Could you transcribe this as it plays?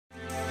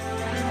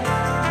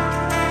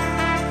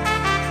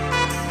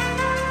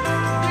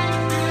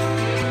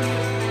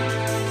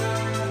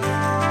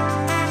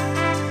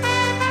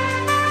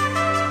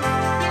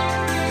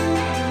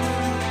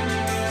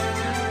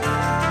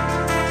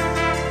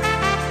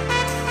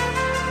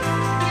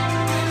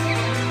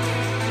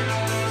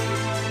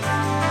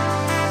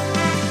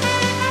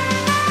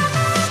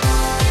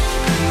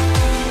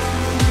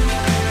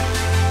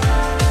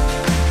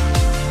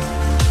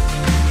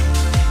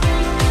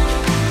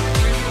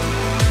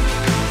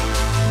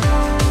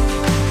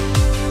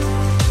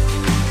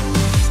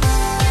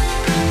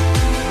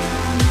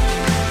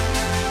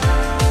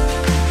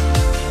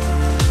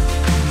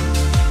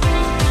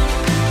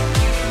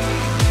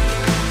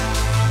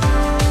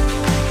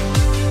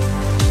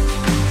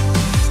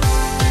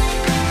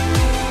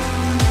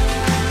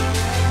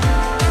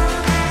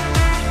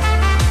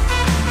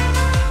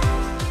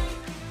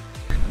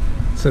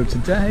So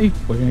today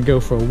we're going to go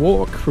for a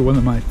walk through one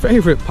of my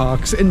favorite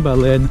parks in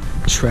Berlin,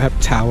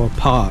 Treptower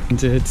Park.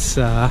 And it's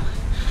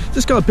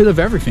just got a bit of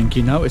everything,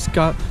 you know. It's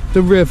got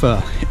the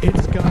river,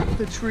 it's got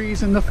the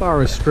trees and the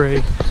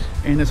forestry,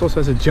 and it also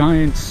has a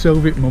giant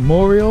Soviet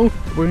memorial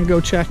we're going to go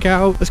check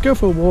out. Let's go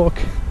for a walk,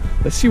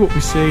 let's see what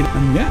we see,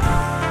 and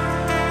yeah.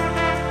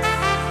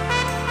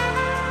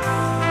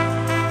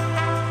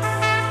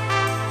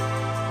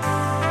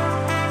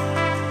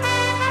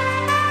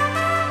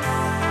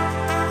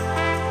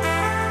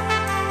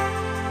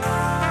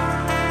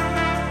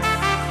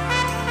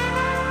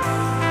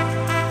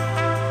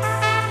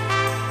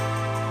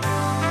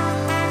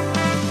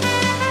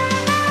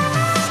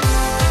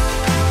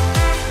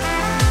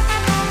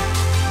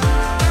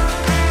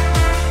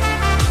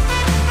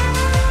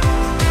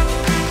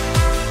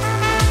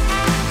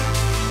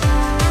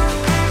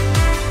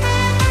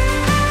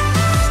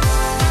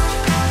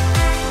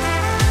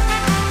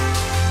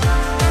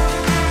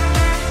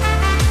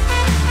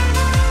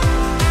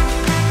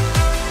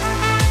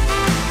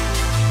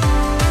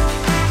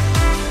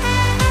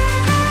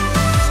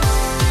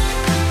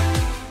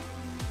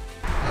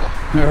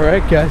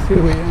 Alright guys,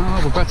 here we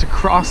are. We're about to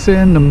cross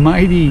in the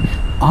mighty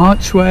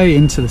archway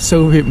into the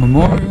Soviet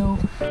memorial.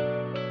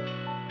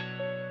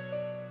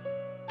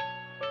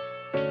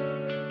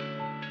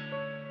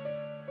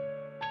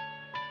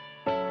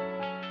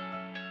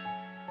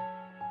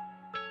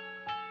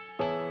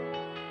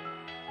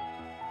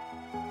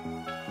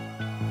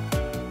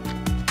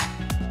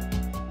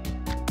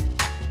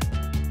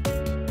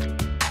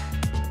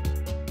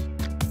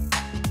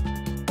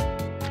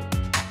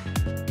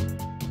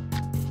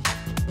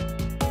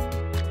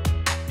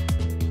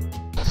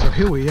 So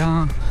here we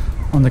are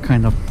on the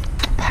kind of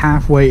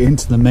pathway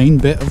into the main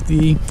bit of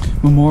the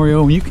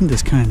memorial. You can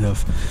just kind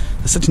of,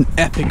 there's such an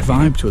epic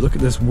vibe to it. Look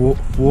at this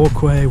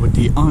walkway with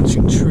the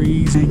arching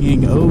trees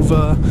hanging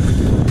over.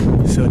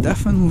 So it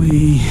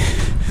definitely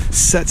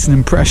sets an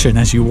impression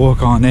as you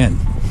walk on in.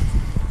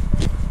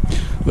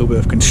 A little bit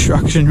of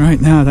construction right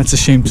now. That's a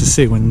shame to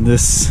see when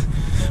these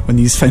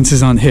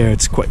fences aren't here.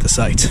 It's quite the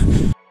sight.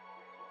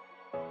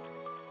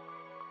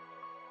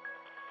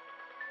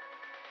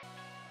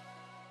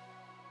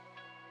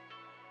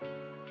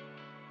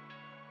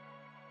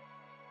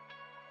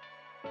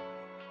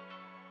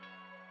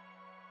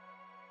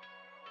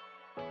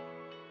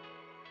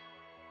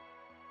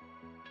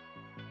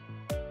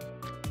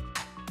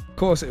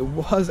 Of course, it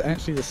was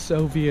actually the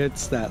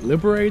Soviets that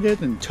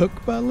liberated and took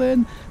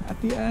Berlin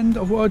at the end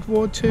of World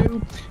War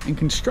II. And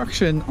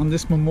construction on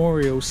this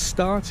memorial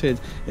started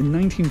in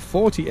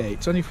 1948.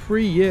 It's only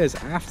 3 years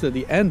after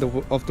the end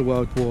of the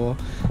World War.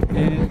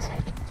 And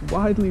it's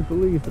widely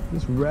believed that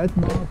this red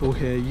marble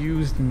here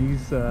used in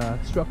these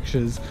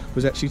structures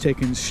was actually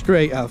taken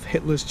straight out of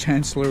Hitler's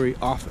Chancellery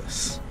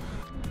office.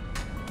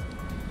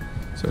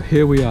 So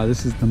here we are.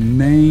 This is the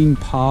main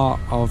part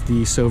of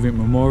the Soviet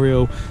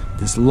memorial.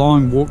 This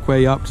long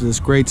walkway up to this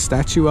great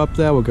statue up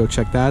there. We'll go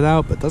check that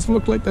out. But it doesn't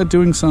look like they're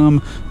doing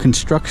some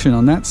construction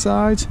on that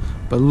side.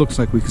 But it looks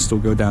like we can still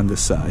go down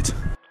this side.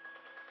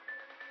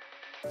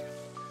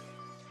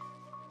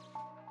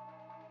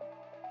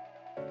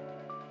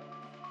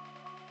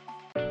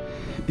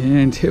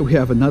 And here we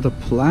have another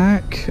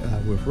plaque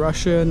with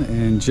Russian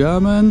and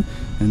German.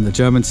 And the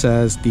German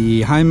says,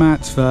 "Die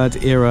Heimat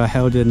wird ihre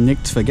Helden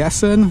nicht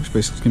vergessen," which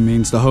basically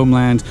means the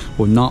homeland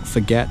will not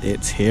forget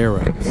its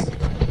heroes.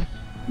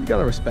 You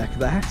gotta respect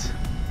that.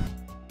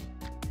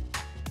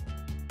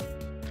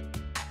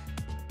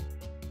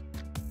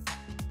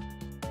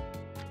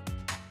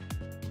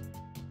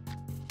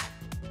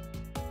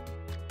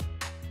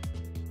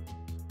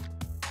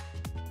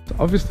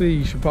 Obviously,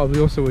 you should probably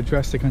also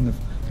address the kind of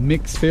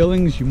mixed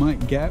feelings you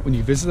might get when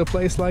you visit a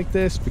place like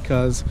this,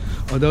 because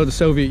although the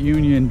Soviet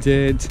Union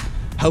did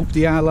help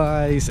the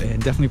Allies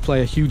and definitely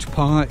play a huge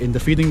part in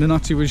defeating the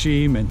Nazi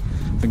regime, and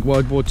I think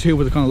World War II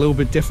would have gone a little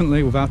bit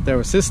differently without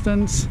their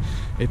assistance.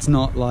 It's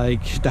not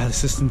like that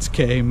assistance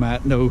came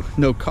at no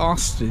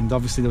cost, and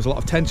obviously there was a lot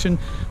of tension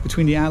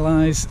between the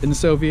Allies and the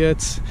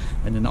Soviets.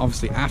 And then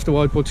obviously after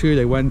World War II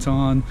they went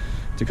on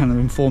to kind of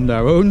inform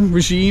their own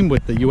regime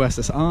with the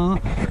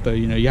USSR, but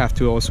you know, you have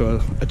to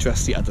also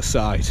address the other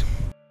side.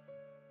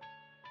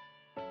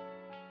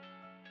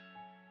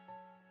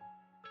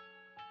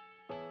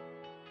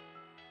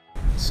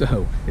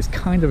 So it's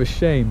kind of a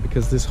shame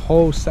because this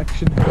whole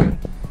section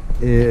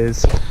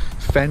is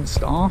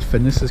fenced off,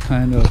 and this is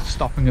kind of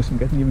stopping us from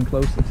getting even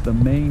closer to the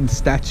main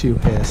statue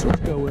here. So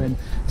let's go in and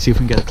see if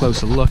we can get a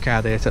closer look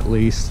at it at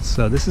least.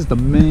 So this is the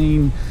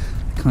main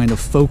kind of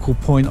focal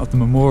point of the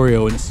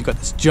memorial, and you've got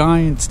this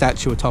giant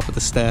statue atop of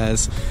the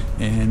stairs,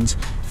 and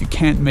if you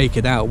can't make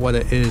it out, what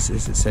it is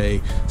it's a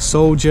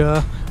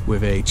soldier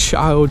with a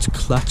child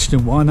clutched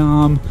in one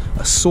arm,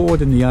 a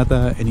sword in the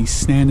other, and he's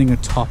standing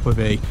atop of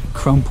a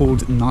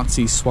crumpled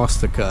Nazi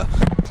swastika.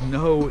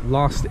 No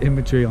lost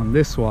imagery on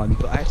this one,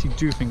 but I actually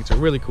do think it's a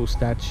really cool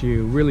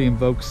statue. Really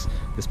invokes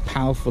this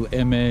powerful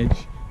image,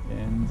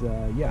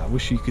 and yeah, I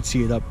wish you could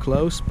see it up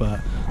close, but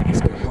let's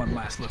get one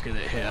last look at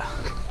it here.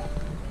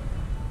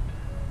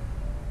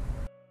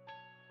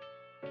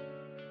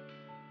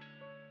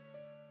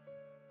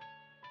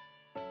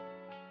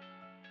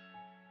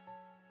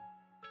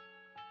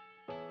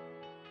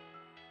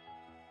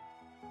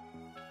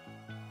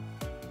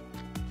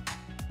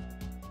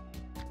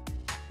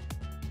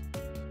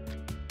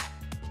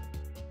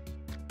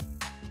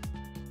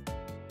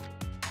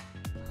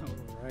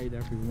 Alright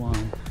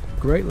everyone,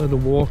 great little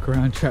walk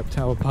around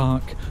Treptower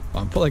Park.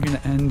 I'm probably going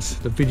to end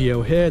the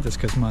video here just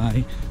because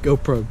my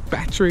GoPro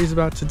battery is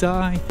about to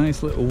die.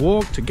 Nice little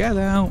walk to get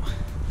out,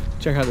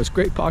 check out this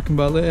great park in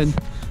Berlin,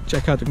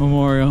 check out the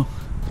memorial,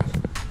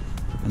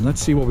 and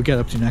let's see what we get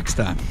up to next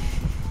time.